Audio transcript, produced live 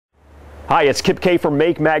Hi, it's Kip K from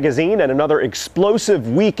Make Magazine and another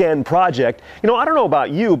explosive weekend project. You know, I don't know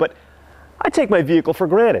about you, but I take my vehicle for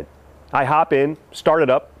granted. I hop in, start it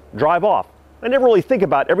up, drive off. I never really think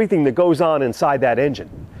about everything that goes on inside that engine.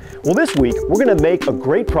 Well, this week, we're going to make a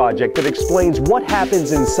great project that explains what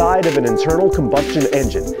happens inside of an internal combustion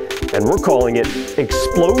engine. And we're calling it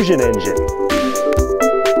Explosion Engine.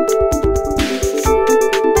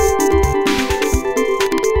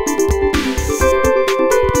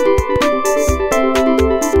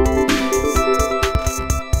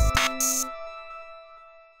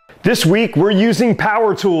 This week, we're using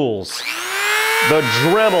power tools, the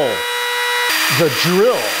Dremel, the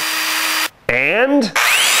drill, and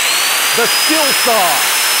the skill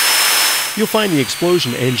saw. You'll find the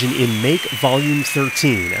Explosion Engine in Make Volume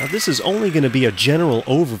 13. Now, this is only going to be a general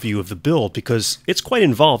overview of the build because it's quite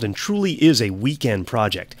involved and truly is a weekend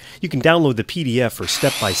project. You can download the PDF for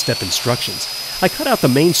step-by-step instructions. I cut out the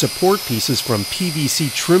main support pieces from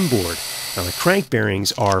PVC trim board. Now, the crank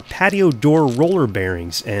bearings are patio door roller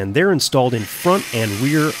bearings, and they're installed in front and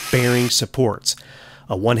rear bearing supports.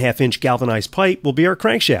 A 1/2-inch galvanized pipe will be our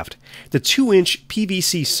crankshaft. The 2-inch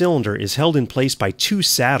PVC cylinder is held in place by 2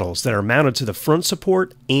 saddles that are mounted to the front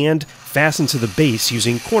support and fastened to the base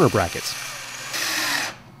using corner brackets.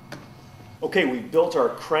 Okay, we've built our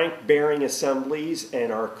crank bearing assemblies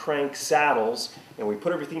and our crank saddles, and we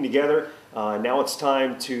put everything together. Now it's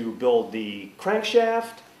time to build the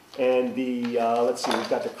crankshaft. And the, let's see, we've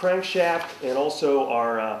got the crankshaft and also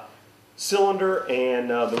our cylinder and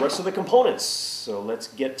the rest of the components. So let's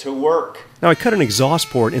get to work. Now, I cut an exhaust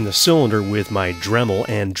port in the cylinder with my Dremel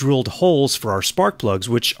and drilled holes for our spark plugs,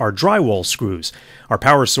 which are drywall screws. Our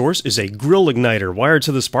power source is a grill igniter wired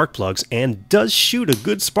to the spark plugs and does shoot a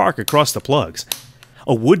good spark across the plugs.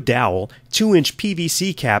 A wood dowel, 2-inch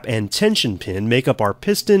PVC cap, and tension pin make up our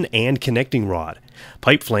piston and connecting rod.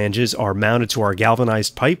 Pipe flanges are mounted to our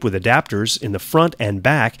galvanized pipe with adapters in the front and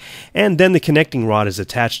back, and then the connecting rod is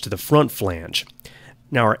attached to the front flange.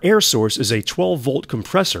 Now, our air source is a 12-volt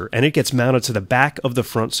compressor, and it gets mounted to the back of the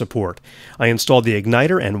front support. I installed the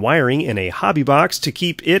igniter and wiring in a hobby box to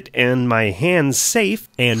keep it and my hands safe,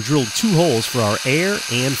 and drilled 2 holes for our air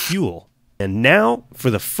and fuel. And now for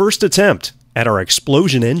the first attempt at our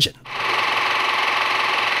Explosion Engine.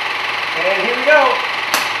 And here we go.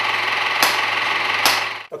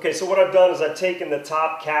 Okay, so what I've done is I've taken the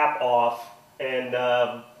top cap off and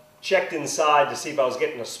checked inside to see if I was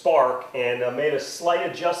getting a spark, and made a slight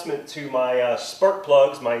adjustment to my spark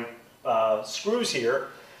plugs, my screws here,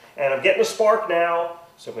 and I'm getting a spark now,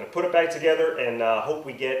 so I'm going to put it back together and hope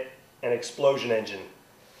we get an explosion engine.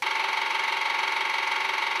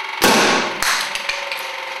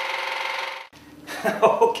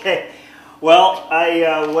 Okay. Well,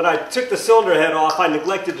 when I took the cylinder head off, I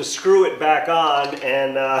neglected to screw it back on,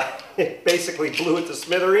 and it basically blew it to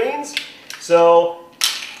smithereens. So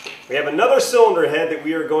we have another cylinder head that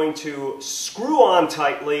we are going to screw on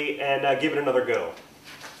tightly and give it another go.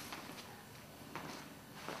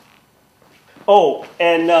 Oh,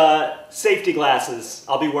 and safety glasses.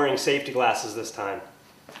 I'll be wearing safety glasses this time.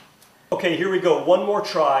 Okay, here we go. One more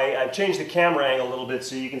try. I've changed the camera angle a little bit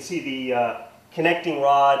so you can see the connecting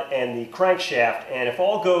rod and the crankshaft, and if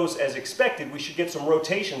all goes as expected, we should get some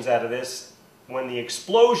rotations out of this when the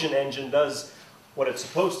explosion engine does what it's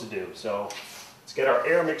supposed to do. So let's get our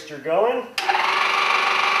air mixture going. And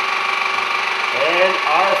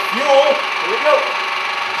our fuel, here we go.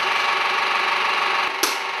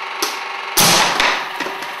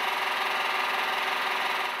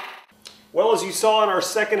 Well, as you saw in our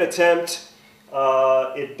second attempt,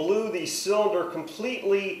 it blew the cylinder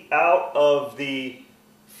completely out of the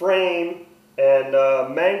frame and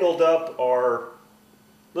mangled up our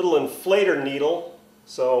little inflator needle,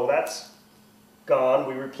 so that's gone.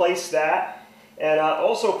 We replaced that, and I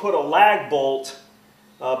also put a lag bolt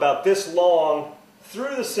about this long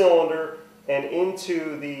through the cylinder and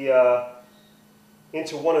into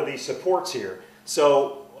one of these supports here.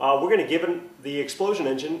 So we're going to give the explosion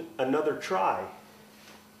engine another try.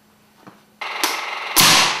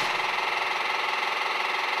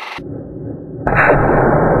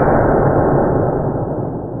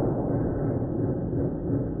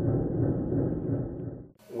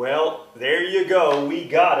 Well, there you go. We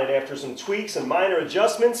got it after some tweaks and minor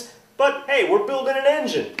adjustments, but hey, we're building an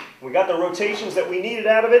engine. We got the rotations that we needed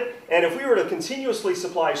out of it, and if we were to continuously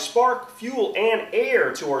supply spark, fuel, and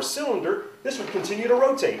air to our cylinder, this would continue to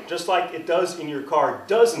rotate, just like it does in your car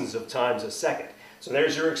dozens of times a second. So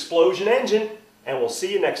there's your explosion engine, and we'll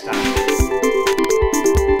see you next time.